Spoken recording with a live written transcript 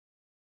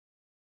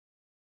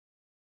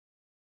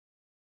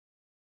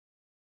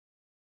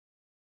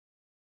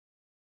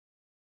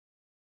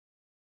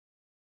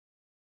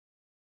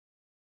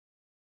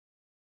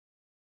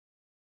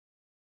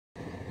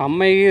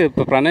అమ్మాయి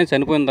ప్రణయ్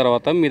చనిపోయిన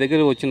తర్వాత మీ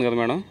దగ్గర వచ్చింది కదా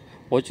మేడం.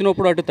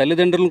 వచ్చినప్పుడు అటు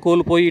తల్లిదండ్రులను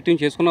కోల్పోయి ఇటు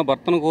చేసుకున్న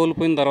భర్తను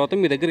కోల్పోయిన తర్వాత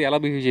మీ దగ్గర ఎలా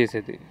బిహేవ్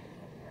చేసేది?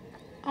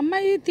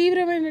 అమ్మాయి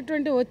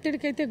తీవ్రమైనటువంటి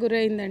ఒత్తిడికైతే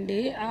గురైందండి.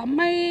 ఆ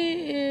అమ్మాయి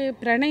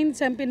ప్రణయ్‌ని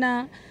చంపిన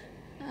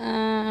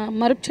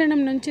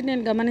మరుక్షణం నుంచి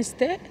నేను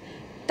గమనిస్తే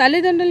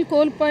తల్లిదండ్రులను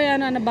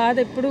కోల్పోయాను అన్న బాధ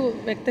ఎప్పుడూ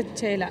వ్యక్తం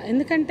చేయలే.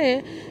 ఎందుకంటే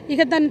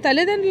ఇక తన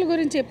తల్లిదండ్రుల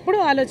గురించి ఎప్పుడూ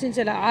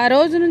ఆలోచించలే. ఆ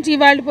రోజు నుంచి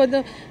ఇవాళ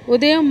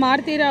ఉదయం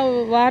మారుతీరావు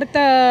వార్త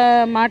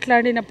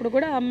మాట్లాడినప్పుడు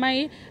కూడా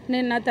అమ్మాయి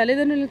నేను నా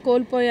తల్లిదండ్రులను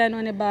కోల్పోయాను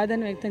అనే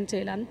బాధను వ్యక్తం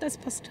చేయలే. అంత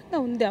స్పష్టంగా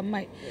ఉంది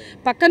అమ్మాయి.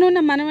 పక్కనున్న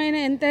మనమైనా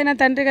ఎంతైనా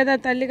తండ్రి కదా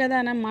తల్లి కదా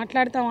అని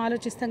మాట్లాడతాం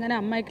ఆలోచిస్తాం, కానీ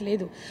అమ్మాయికి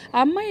లేదు.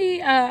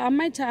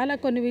 అమ్మాయి చాలా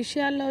కొన్ని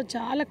విషయాల్లో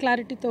చాలా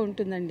క్లారిటీతో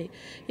ఉంటుందండి.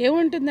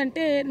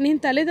 ఏముంటుందంటే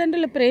నేను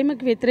తల్లిదండ్రుల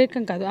ప్రేమకు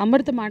వ్యతిరేకం కాదు.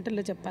 అమృత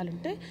మాటల్లో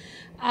చెప్పాలంటే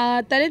ఆ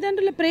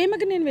తల్లిదండ్రుల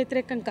ప్రేమకి నేను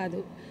వ్యతిరేకం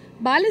కాదు.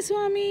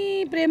 బాలస్వామి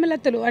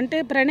ప్రేమలతలు అంటే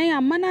ప్రణయ్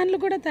అమ్మ నాన్నలు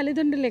కూడా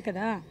తల్లిదండ్రులే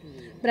కదా.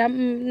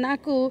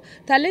 నాకు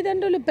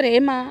తల్లిదండ్రుల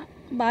ప్రేమ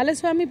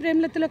బాలస్వామి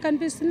ప్రేమలతలో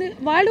కనిపిస్తుంది.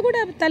 వాళ్ళు కూడా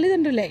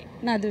తల్లిదండ్రులే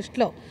నా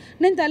దృష్టిలో.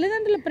 నేను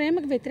తల్లిదండ్రుల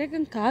ప్రేమకు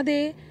వ్యతిరేకం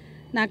కాదే.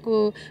 నాకు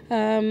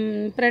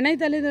ప్రణయ్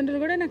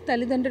తల్లిదండ్రులు కూడా నాకు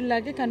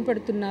తల్లిదండ్రులలాగే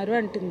కనపడుతున్నారు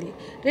అంటుంది.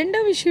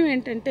 రెండో విషయం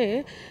ఏంటంటే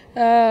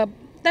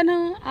తను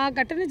ఆ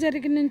ఘటన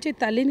జరిగిన నుంచి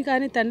తల్లిని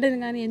కానీ తండ్రిని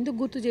కానీ ఎందుకు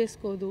గుర్తు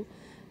చేసుకోదు,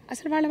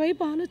 అసలు వాళ్ళ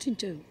వైపు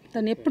ఆలోచించదు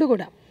తను ఎప్పుడు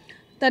కూడా.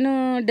 తను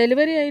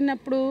డెలివరీ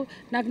అయినప్పుడు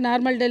నాకు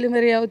నార్మల్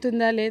డెలివరీ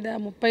అవుతుందా లేదా,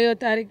 30వ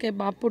తారీఖే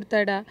బాబు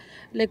పుడతాడా,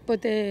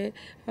 లేకపోతే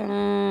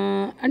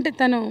అంటే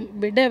తను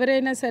బిడ్డ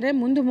ఎవరైనా సరే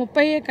ముందు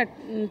 30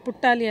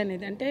 పుట్టాలి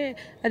అనేది, అంటే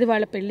అది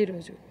వాళ్ళ పెళ్లి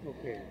రోజు.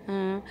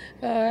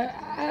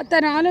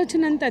 తన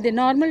ఆలోచన అంతా అది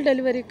నార్మల్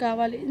డెలివరీ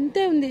కావాలి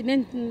ఇంతే ఉంది.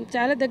 నేను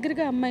చాలా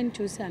దగ్గరగా అమ్మాయిని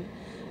చూశాను.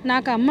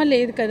 నాకు అమ్మ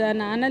లేదు కదా,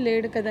 నాన్న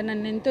లేడు కదా,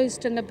 నన్ను ఎంతో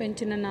ఇష్టంగా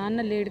పెంచిన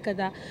నాన్న లేడు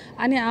కదా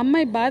అని ఆ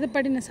అమ్మాయి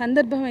బాధపడిన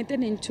సందర్భం అయితే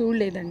నేను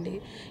చూడలేదండి.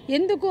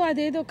 ఎందుకు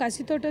అదేదో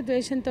కసితోటో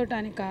ద్వేషంతో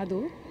అని కాదు,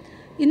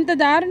 ఇంత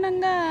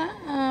దారుణంగా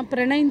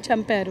ప్రణయ్ని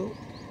చంపారు.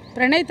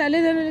 ప్రణయ్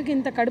తల్లిదండ్రులకి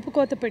ఇంత కడుపు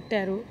కోత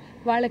పెట్టారు.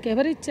 వాళ్ళకి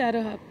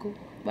ఎవరిచ్చారో హక్కు,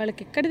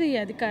 వాళ్ళకి ఎక్కడిది ఈ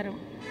అధికారం?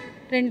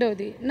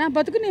 రెండోది, నా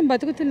బతుకు నేను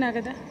బతుకుతున్నా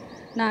కదా,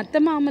 నా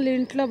అత్తమామల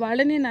ఇంట్లో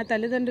వాళ్ళని నా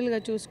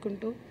తల్లిదండ్రులుగా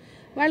చూసుకుంటూ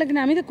వాళ్ళకి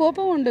నా మీద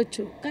కోపం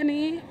ఉండొచ్చు, కానీ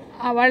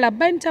వాళ్ళ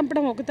అబ్బాయిని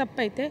చంపడం ఒక తప్పు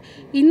అయితే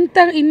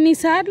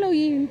ఇన్నిసార్లు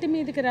ఈ ఇంటి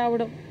మీదకి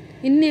రావడం,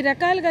 ఇన్ని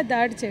రకాలుగా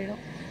దాడి చేయడం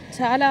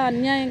చాలా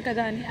అన్యాయం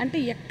కదా అని. అంటే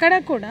ఎక్కడ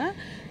కూడా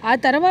ఆ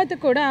తర్వాత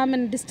కూడా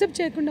ఆమెను డిస్టర్బ్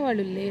చేయకుండా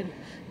వాళ్ళు లేరు.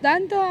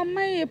 దాంతో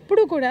అమ్మాయి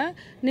ఎప్పుడు కూడా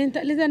నేను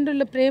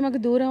తల్లిదండ్రుల ప్రేమకు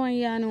దూరం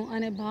అయ్యాను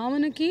అనే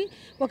భావనకి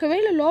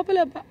ఒకవేళ లోపల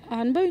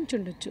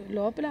అనుభవించుండొచ్చు,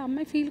 లోపల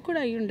అమ్మాయి ఫీల్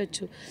కూడా అయ్యి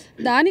ఉండొచ్చు.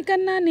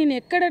 దానికన్నా నేను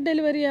ఎక్కడ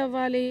డెలివరీ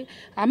అవ్వాలి,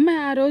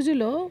 అమ్మాయి ఆ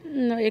రోజులో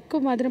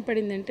ఎక్కువ మదన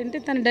పడింది ఏంటంటే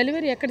తన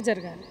డెలివరీ ఎక్కడ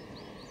జరగాలి,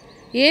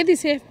 ఏది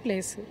సేఫ్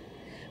ప్లేస్,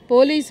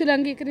 పోలీసులు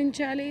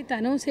అంగీకరించాలి,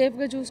 తను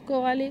సేఫ్గా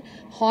చూసుకోవాలి,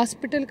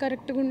 హాస్పిటల్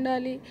కరెక్ట్గా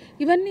ఉండాలి,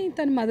 ఇవన్నీ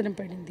తను మదన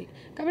పడింది.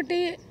 కాబట్టి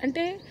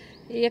అంటే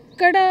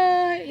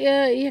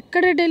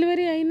ఎక్కడ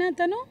డెలివరీ అయినా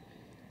తను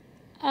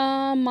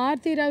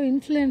మారుతీరావు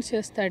ఇన్ఫ్లుయెన్స్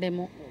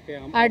చేస్తాడేమో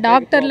ఆ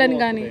డాక్టర్లను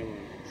కానీ,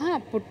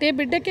 పుట్టే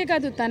బిడ్డకే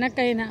కాదు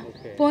తనకైనా,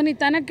 పోనీ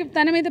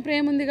తన మీద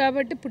ప్రేమ ఉంది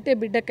కాబట్టి పుట్టే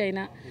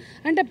బిడ్డకైనా,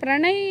 అంటే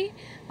ప్రణయ్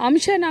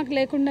అంశ నాకు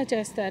లేకుండా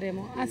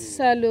చేస్తారేమో.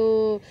 అస్సలు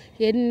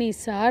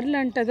ఎన్నిసార్లు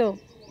అంటదో.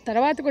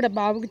 తర్వాత కూడా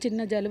బాబుకి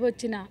చిన్న జలుబు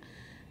వచ్చినా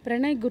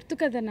ప్రణయ్ గుర్తు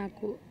కదా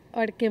నాకు,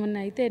 వాడికి ఏమన్నా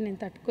అయితే నేను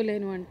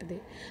తట్టుకోలేను అంటది.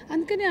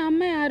 అందుకని ఆ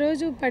అమ్మాయి ఆ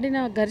రోజు పడిన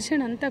ఘర్షణ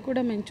అంతా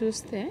కూడా మేము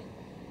చూస్తే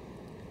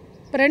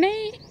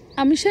ప్రణయ్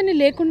అంశాన్ని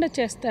లేకుండా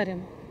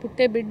చేస్తారేమో.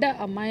 పుట్టే బిడ్డ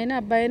అమ్మాయినా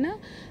అబ్బాయినా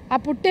ఆ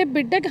పుట్టే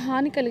బిడ్డకి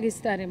హాని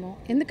కలిగిస్తారేమో.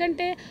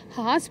 ఎందుకంటే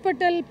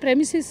హాస్పిటల్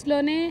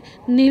ప్రెమిసిస్లోనే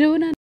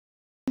నిలువున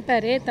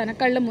చంపారే తన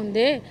కళ్ళ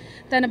ముందే,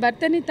 తన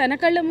భర్తని తన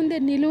కళ్ళ ముందే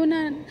నిలువున,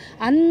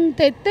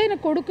 అంత ఎత్తైన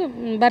కొడుకు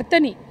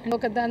భర్తని,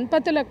 ఒక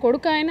దంపతుల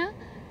కొడుకు ఆయన,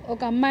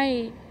 ఒక అమ్మాయి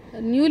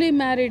న్యూలీ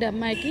మ్యారీడ్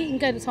అమ్మాయికి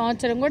ఇంకా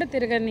సంవత్సరం కూడా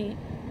తిరగని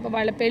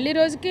వాళ్ళ పెళ్లి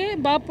రోజుకే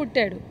బాబు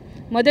పుట్టాడు.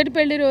 మొదటి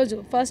పెళ్లి రోజు,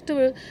 ఫస్ట్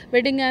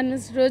వెడ్డింగ్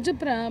యానివర్సరీ రోజు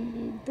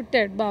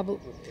పుట్టాడు బాబు.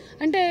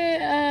 అంటే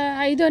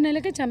 5వ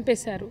నెలకే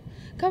చంపేశారు.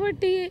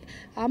 కాబట్టి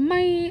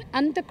అమ్మాయి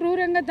అంత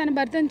క్రూరంగా తన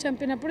భర్తను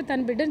చంపినప్పుడు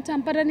తన బిడ్డను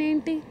చంపరని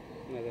ఏంటి?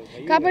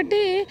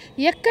 కాబట్టి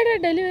ఎక్కడ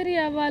డెలివరీ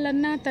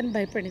అవ్వాలన్నా తను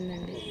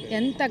భయపడిందండి.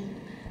 ఎంత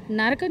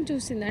నరకం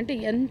చూసింది అంటే,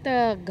 ఎంత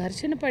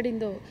ఘర్షణ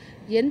పడిందో,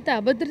 ఎంత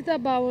అభద్రతా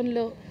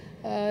భావంలో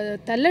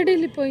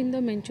తల్లడిల్లిపోయిందో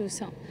మేము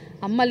చూసాం.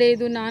 అమ్మ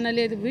లేదు, నాన్న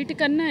లేదు,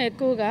 వీటికన్నా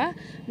ఎక్కువగా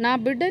నా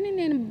బిడ్డని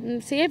నేను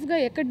సేఫ్గా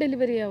ఎక్కడ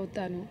డెలివరీ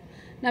అవుతాను,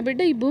 నా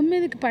బిడ్డ ఈ భూమి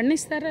మీదకి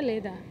పండిస్తారా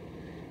లేదా,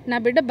 నా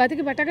బిడ్డ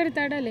బతికి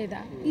బట్టగడతాడా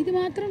లేదా, ఇది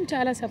మాత్రం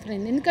చాలా సఫర్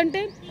అయింది.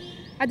 ఎందుకంటే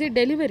అది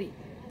డెలివరీ.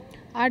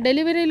 ఆ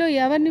డెలివరీలో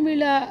ఎవరిని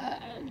వీళ్ళ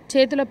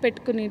చేతిలో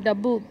పెట్టుకుని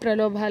డబ్బు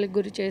ప్రలోభాలకు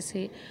గురి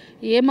చేసి,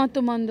 ఏ మత్తు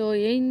మందో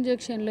ఏ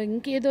ఇంజక్షన్లో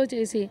ఇంకేదో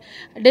చేసి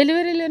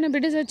డెలివరీలోనే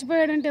బిడ్డ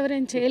చచ్చిపోయాడంటే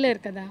ఎవరేం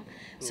చేయలేరు కదా.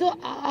 సో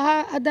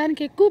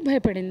దానికి ఎక్కువ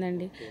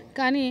భయపడిందండి.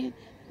 కానీ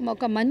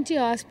ఒక మంచి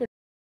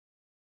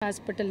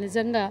హాస్పిటల్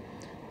నిజంగా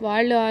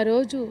వాళ్ళు ఆ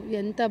రోజు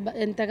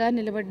ఎంతగా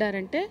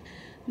నిలబడ్డారంటే,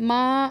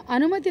 మా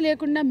అనుమతి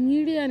లేకుండా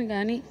మీడియాని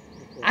కానీ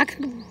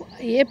అక్కడ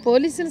ఏ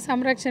పోలీసుల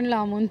సంరక్షణలో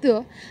ఆ ముందు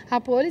ఆ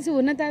పోలీసు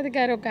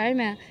ఉన్నతాధికారి ఒక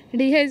ఆయన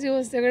డిఐజీ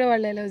వస్తే కూడా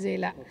వాళ్ళు అలౌ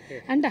చేయాల.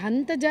 అంటే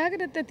అంత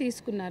జాగ్రత్త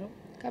తీసుకున్నారు.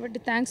 కాబట్టి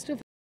థ్యాంక్స్ టు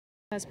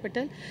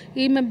హాస్పిటల్.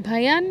 ఈమె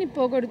భయాన్ని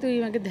పోగొడుతూ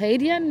ఈమెకి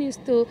ధైర్యాన్ని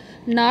ఇస్తూ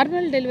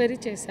నార్మల్ డెలివరీ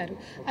చేశారు.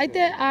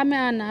 అయితే ఆమె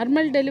ఆ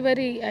నార్మల్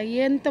డెలివరీ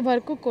అయ్యేంత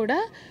వరకు కూడా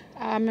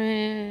ఆమె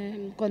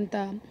కొంత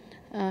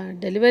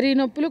డెలివరీ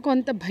నొప్పులు,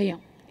 కొంత భయం,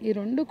 ఈ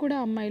రెండు కూడా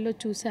అమ్మాయిలో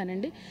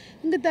చూశానండి.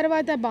 ఇంక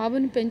తర్వాత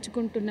బాబుని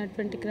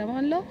పెంచుకుంటున్నటువంటి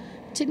క్రమంలో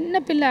చిన్న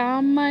పిల్ల, ఆ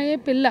అమ్మాయే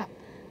పిల్ల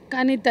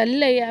కానీ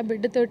తల్లి ఆ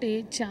బిడ్డతోటి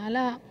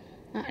చాలా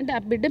అంటే ఆ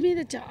బిడ్డ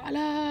మీద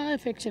చాలా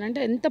ఎఫెక్షన్. అంటే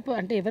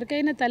అంటే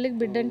ఎవరికైనా తల్లికి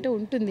బిడ్డ అంటే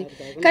ఉంటుంది.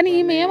 కానీ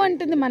ఈమె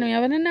ఏమంటుంది, మనం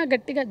ఎవరైనా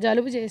గట్టిగా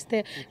జలుబు చేస్తే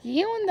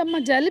ఏముందమ్మా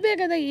జలుబే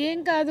కదా ఏం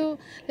కాదు,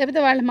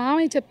 లేకపోతే వాళ్ళ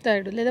మామయ్య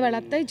చెప్తాడు లేదా వాళ్ళ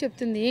అత్తయ్య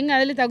చెప్తుంది ఏం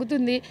కాదు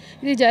తగ్గుతుంది,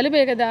 ఇది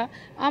జలుబే కదా.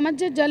 ఆ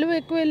మధ్య జలుబు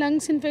ఎక్కువ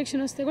లంగ్స్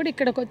ఇన్ఫెక్షన్ వస్తే కూడా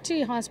ఇక్కడికి వచ్చి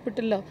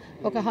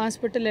ఒక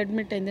హాస్పిటల్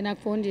అడ్మిట్ అయింది.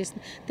 నాకు ఫోన్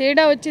చేసింది.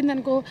 తేడా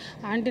వచ్చిందనుకో,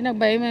 ఆంటీ నాకు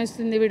భయం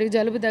వేస్తుంది, వీడికి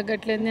జలుబు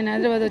తగ్గట్లేదు, నేను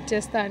హైదరాబాద్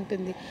వచ్చేస్తా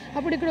అంటుంది.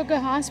 అప్పుడు ఇక్కడ ఒక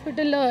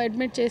హాస్పిటల్లో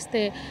అడ్మిట్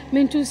చేస్తే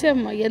మేము చూసాం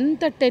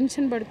ఎంత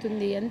టెన్షన్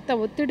పడుతుంది, ఎంత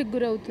ఒత్తిడికి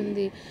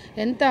గురవుతుంది,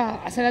 ఎంత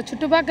అసలు ఆ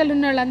చుట్టుపక్కల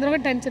ఉన్న వాళ్ళందరూ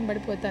కూడా టెన్షన్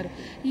పడిపోతారు.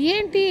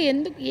 ఏంటి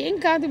ఎందుకు ఏం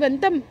కాదు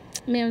ఇవంతా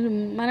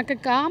మనకు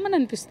కామన్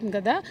అనిపిస్తుంది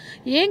కదా,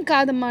 ఏం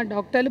కాదమ్మా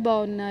డాక్టర్లు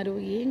బాగున్నారు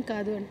ఏం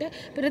కాదు అంటే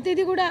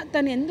ప్రతిదీ కూడా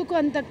తను ఎందుకు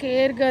అంత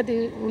కేర్గా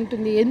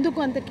ఉంటుంది,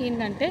 ఎందుకు అంత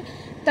కీన్గా అంటే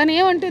తను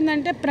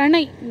ఏమంటుందంటే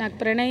నాకు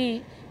ప్రణయ్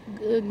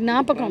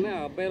జ్ఞాపకం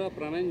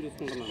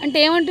అంటే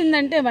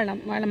ఏమంటుందంటే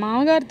వాళ్ళ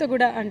మామగారితో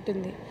కూడా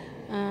అంటుంది,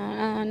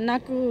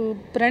 నాకు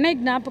ప్రణయ్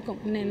జ్ఞాపకం,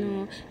 నేను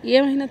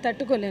ఏమైనా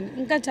తట్టుకోలేను.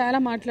 ఇంకా చాలా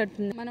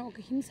మాట్లాడుతుంది. మనం ఒక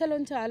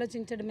హింసలోంచి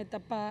ఆలోచించడమే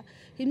తప్ప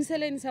హింస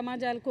లేని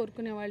సమాజాలు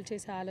కోరుకునే వాళ్ళు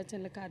చేసే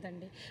ఆలోచనలు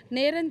కాదండి.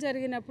 నేరం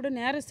జరిగినప్పుడు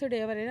నేరస్తుడు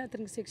ఎవరైనా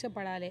అతనికి శిక్ష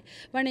పడాలి,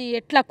 వాడిని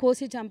ఎట్లా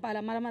కోసి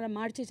చంపాలా, మరమల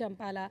మార్చి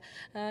చంపాలా,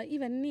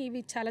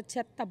 ఇవి చాలా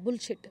చెత్త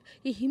బుల్షిట్.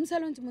 ఈ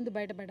హింసలోంచి ముందు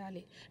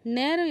బయటపడాలి.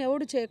 నేరం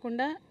ఎవడు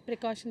చేయకుండా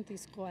ప్రికాషన్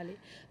తీసుకోవాలి.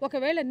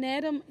 ఒకవేళ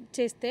నేరం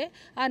చేస్తే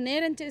ఆ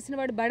నేరం చేసిన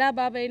వాడు బడా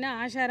బాబు అయినా,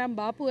 ఆశారాం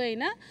బాపు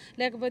అయినా,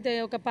 లేకపోతే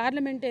ఒక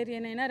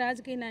పార్లమెంటేరియన్ అయినా,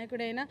 రాజకీయ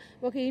నాయకుడైనా,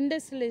 ఒక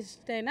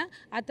ఇండస్ట్రియలిస్ట్ అయినా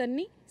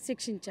అతన్ని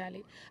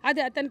శిక్షించాలి.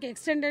 అది అతనికి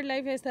ఎక్స్టెండెడ్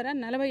లైఫ్ వేస్తారా,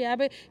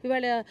 40-50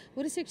 ఇవాళ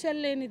ఉరి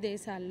శిక్షలు లేని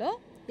దేశాల్లో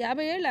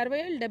 50 ఏళ్ళు, 60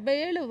 ఏళ్ళు, 70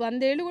 ఏళ్ళు,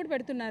 100 ఏళ్ళు కూడా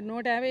పెడుతున్నారు,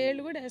 150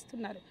 ఏళ్ళు కూడా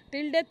వేస్తున్నారు,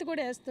 టిల్ డెత్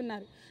కూడా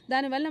వేస్తున్నారు.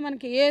 దానివల్ల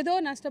మనకి ఏదో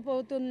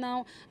నష్టపోతున్నాం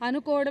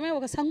అనుకోవడమే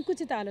ఒక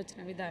సంకుచిత ఆలోచన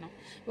విధానం.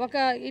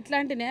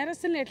 ఇట్లాంటి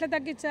నేరస్తులను ఎట్లా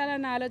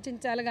తగ్గించాలని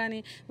ఆలోచించాలి కానీ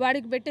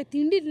వాడికి పెట్టే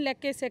తిండిని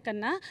లెక్కేసే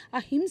కన్నా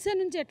ఆ హింస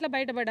నుంచి ఎట్లా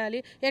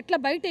బయటపడాలి, ఎట్లా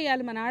బయట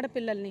వేయాలి మన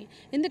ఆడపిల్లల్ని.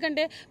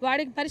 ఎందుకంటే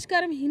వాడికి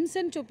పరిష్కారం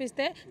హింసను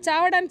చూపిస్తే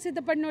చావడానికి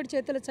సిద్ధపడినోడి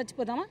చేతిలో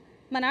చచ్చిపోదామా,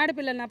 మన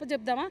ఆడపిల్లల్ని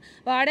అప్పచెప్దామా?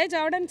 వాడే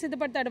చావడానికి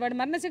సిద్ధపడతాడు, వాడు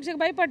మరణశిక్షకు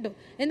భయపడ్డు,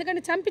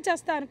 ఎందుకంటే చంపి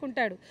చేస్తా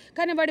అనుకుంటాడు.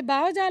 కానీ వాడి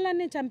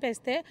భావజాలాన్ని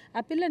చంపేస్తే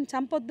ఆ పిల్లని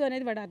చంపొద్దు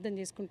అనేది వాడు అర్థం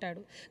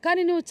చేసుకుంటాడు.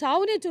 కానీ నువ్వు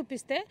చావునే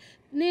చూపిస్తే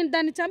నేను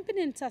దాన్ని చంపి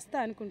నేను చస్తా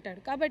అనుకుంటాడు.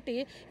 కాబట్టి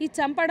ఈ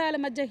చంపడాల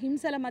మధ్య,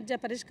 హింసల మధ్య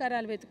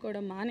పరిష్కారాలు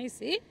వెతుక్కోవడం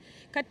మానేసి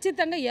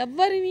ఖచ్చితంగా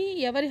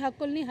ఎవరి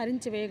హక్కుల్ని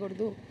హరించి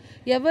వేయకూడదు,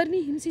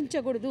 ఎవరిని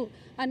హింసించకూడదు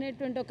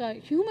అనేటువంటి ఒక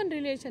హ్యూమన్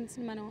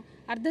రిలేషన్స్ని మనం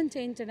అర్థం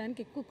చేయించడానికి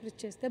ఎక్కువ కృషి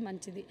చేస్తే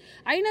మంచిది.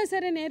 అయినా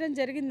సరే నేరం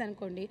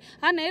జరిగిందనుకోండి,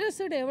 ఆ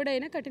నేరస్తుడు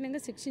ఎవడైనా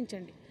కఠినంగా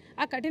శిక్షించండి.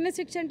 ఆ కఠిన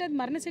శిక్ష అంటే అది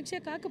మరణశిక్షే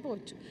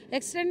కాకపోవచ్చు,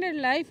 ఎక్స్టెండెడ్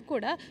లైఫ్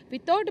కూడా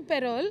వితౌట్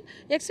పెరోల్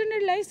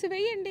ఎక్స్టెండెడ్ లైఫ్స్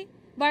వేయండి.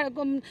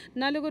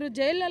 నలుగురు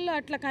జైళ్ళల్లో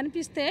అట్లా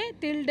కనిపిస్తే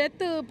టిల్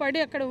డెత్ పడి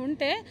అక్కడ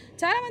ఉంటే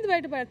చాలామంది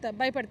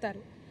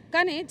భయపడతారు.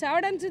 కానీ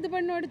చావడానికి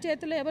సిద్ధపడిన వాడి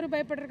చేతిలో ఎవరు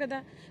భయపడరు కదా.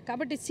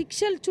 కాబట్టి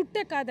శిక్షలు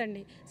చుట్టే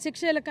కాదండి,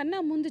 శిక్షల కన్నా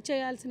ముందు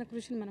చేయాల్సిన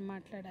కృషిని మనం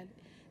మాట్లాడాలి,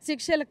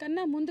 శిక్షల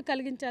కన్నా ముందు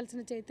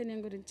కలిగించాల్సిన చైతన్యం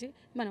గురించి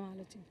మనం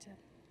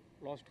ఆలోచించాలి.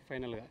 లాస్ట్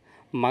ఫైనల్గా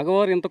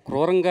మగవారు ఇంత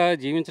క్రూరంగా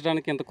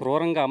జీవించడానికి, ఇంత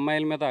క్రూరంగా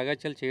అమ్మాయిల మీద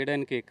అగాత్యాలు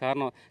చేయడానికి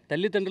కారణం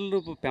తల్లిదండ్రులు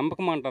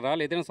పెంపకం అంటారా,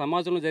 లేదంటే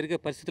సమాజంలో జరిగే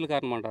పరిస్థితుల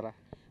కారణం అంటారా?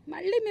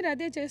 మళ్ళీ మీరు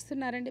అదే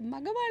చేస్తున్నారండి.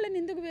 మగవాళ్ళని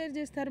ఎందుకు వేరు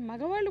చేస్తారు?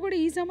 మగవాళ్ళు కూడా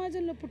ఈ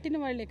సమాజంలో పుట్టిన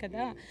వాళ్ళే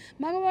కదా.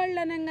 మగవాళ్ళు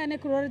అనగానే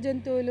క్రూర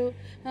జంతువులు,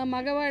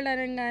 మగవాళ్ళు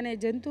అనగానే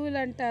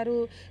జంతువులు అంటారు,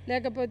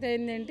 లేకపోతే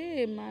ఏంటంటే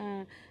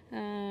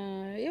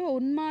ఏవో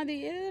ఉన్మాది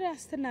ఏదో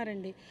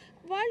రాస్తున్నారండి.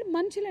 వాళ్ళు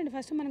మనుషులండి.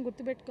 ఫస్ట్ మనం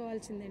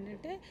గుర్తుపెట్టుకోవాల్సింది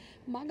ఏంటంటే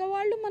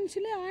మగవాళ్ళు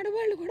మనుషులే,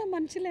 ఆడవాళ్ళు కూడా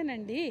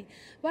మనుషులేనండి.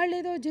 వాళ్ళు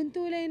ఏదో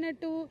జంతువులు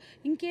అయినట్టు,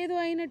 ఇంకేదో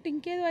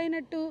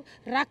అయినట్టు,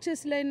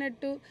 రాక్షసులు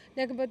అయినట్టు,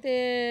 లేకపోతే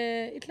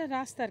ఇట్లా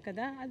రాస్తారు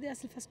కదా. అది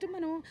అసలు ఫస్ట్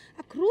మనం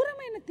ఆ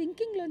క్రూరమైన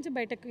థింకింగ్లోంచి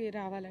బయటకు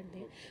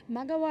రావాలండి.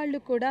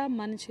 మగవాళ్ళు కూడా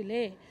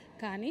మనుషులే,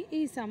 కానీ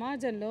ఈ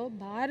సమాజంలో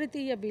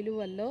భారతీయ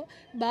విలువల్లో,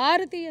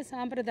 భారతీయ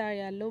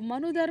సాంప్రదాయాల్లో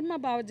మనుధర్మ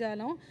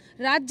భావజాలం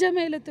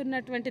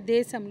రాజ్యమేలుతున్నటువంటి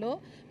దేశంలో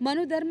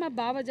మనుధర్మ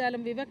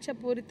భావజాలం,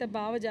 వివక్షపూరిత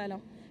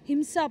భావజాలం,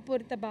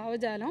 హింసాపూరిత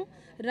భావజాలం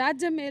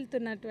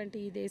రాజ్యమేలుతున్నటువంటి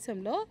ఈ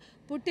దేశంలో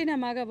పుట్టిన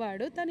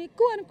మగవాడు తను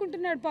ఎక్కువ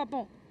అనుకుంటున్నాడు.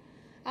 పాపం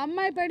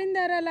అమ్మాయి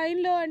పడిందారా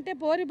లైన్లో అంటే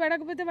పోరి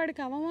పడకపోతే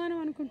వాడికి అవమానం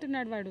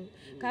అనుకుంటున్నాడు వాడు.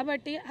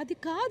 కాబట్టి అది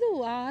కాదు,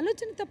 ఆ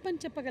ఆలోచన తప్పని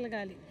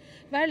చెప్పగలగాలి.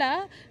 వాళ్ళ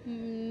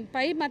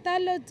పై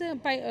మతాల్లో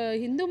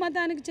హిందూ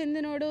మతానికి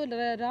చెందినోడు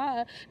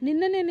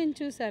నిన్ననే నేను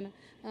చూశాను,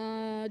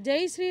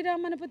 జై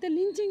శ్రీరామ్ అనపోతే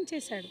లించింగ్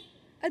చేశాడు.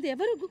 అది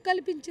ఎవరు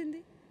కల్పించింది?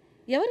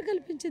 ఎవరు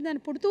కల్పించింది? అని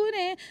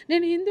పుడుతూనే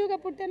నేను హిందువుగా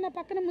పుట్టాను, నా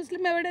పక్కన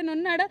ముస్లిం ఎవడైనా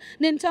ఉన్నాడా,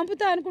 నేను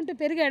చంపుతా అనుకుంటే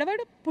పెరిగాడా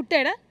వాడు?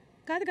 పుట్టాడా?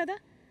 కాదు కదా.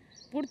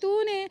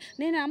 పుడుతూనే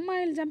నేను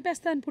అమ్మాయిలు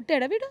చంపేస్తాను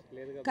పుట్టాడా వీడు?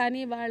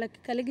 కానీ వాళ్ళకి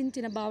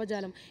కలిగించిన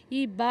భావజాలం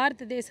ఈ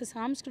భారతదేశ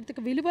సాంస్కృతిక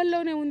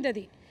విలువల్లోనే ఉంది.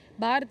 అది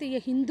భారతీయ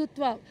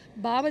హిందుత్వ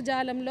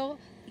భావజాలంలో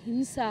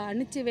హింస,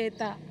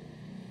 అణిచివేత,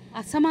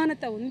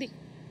 అసమానత ఉంది.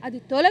 అది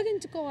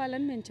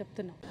తొలగించుకోవాలని మేము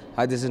చెప్తున్నాం.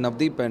 Hi, this is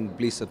Navdeep and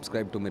please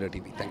subscribe to Mirror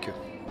TV. Thank you.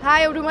 Hi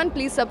everyone,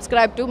 please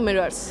subscribe to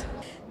Mirrors.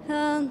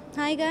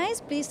 Hi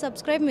guys, please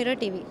subscribe Mirror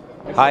TV.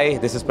 Hi,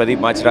 this is Pradeep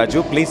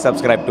Machraju. Please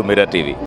subscribe to Mirror TV.